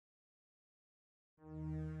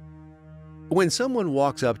When someone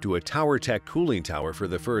walks up to a TowerTech cooling tower for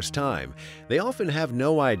the first time, they often have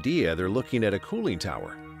no idea they're looking at a cooling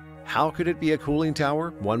tower. How could it be a cooling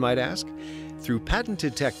tower, one might ask? Through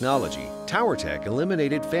patented technology, TowerTech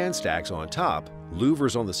eliminated fan stacks on top,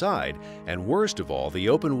 louvers on the side, and worst of all, the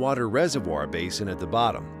open water reservoir basin at the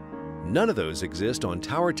bottom. None of those exist on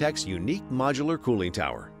TowerTech's unique modular cooling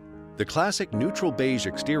tower. The classic neutral beige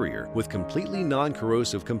exterior with completely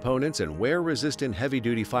non-corrosive components and wear-resistant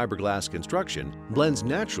heavy-duty fiberglass construction blends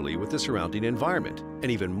naturally with the surrounding environment, and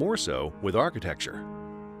even more so with architecture.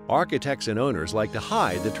 Architects and owners like to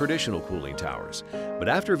hide the traditional cooling towers, but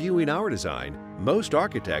after viewing our design, most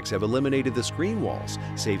architects have eliminated the screen walls,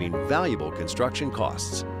 saving valuable construction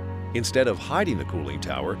costs. Instead of hiding the cooling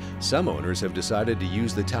tower, some owners have decided to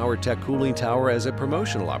use the TowerTech cooling tower as a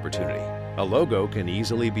promotional opportunity. A logo can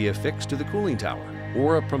easily be affixed to the cooling tower,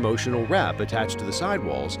 or a promotional wrap attached to the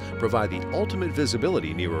sidewalls provide the ultimate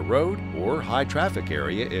visibility near a road or high-traffic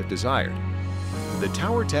area if desired. The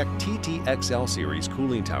TowerTech TTXL series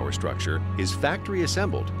cooling tower structure is factory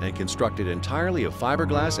assembled and constructed entirely of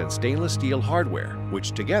fiberglass and stainless steel hardware,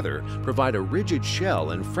 which together provide a rigid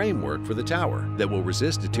shell and framework for the tower that will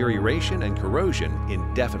resist deterioration and corrosion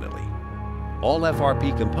indefinitely. All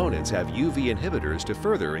FRP components have UV inhibitors to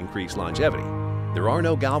further increase longevity. There are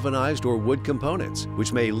no galvanized or wood components,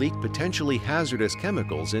 which may leak potentially hazardous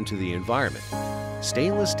chemicals into the environment.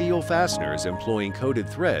 Stainless steel fasteners employing coated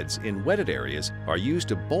threads in wetted areas are used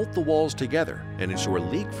to bolt the walls together and ensure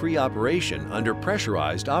leak-free operation under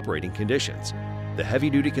pressurized operating conditions. The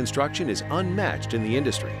heavy-duty construction is unmatched in the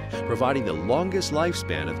industry, providing the longest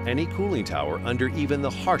lifespan of any cooling tower under even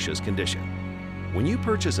the harshest condition. When you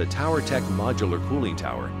purchase a TowerTech modular cooling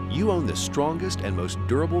tower, you own the strongest and most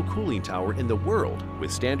durable cooling tower in the world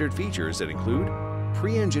with standard features that include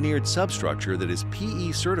pre-engineered substructure that is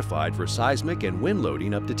PE certified for seismic and wind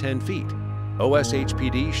loading up to 10 feet,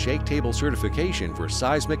 OSHPD shake table certification for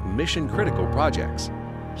seismic mission-critical projects,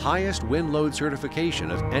 highest wind load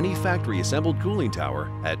certification of any factory-assembled cooling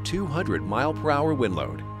tower at 200 mile-per-hour wind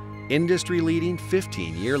load, industry-leading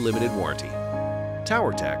 15-year limited warranty.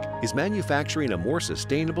 TowerTech is manufacturing a more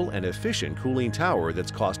sustainable and efficient cooling tower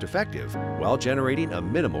that's cost-effective while generating a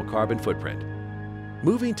minimal carbon footprint.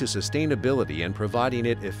 Moving to sustainability and providing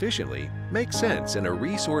it efficiently makes sense in a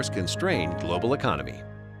resource-constrained global economy.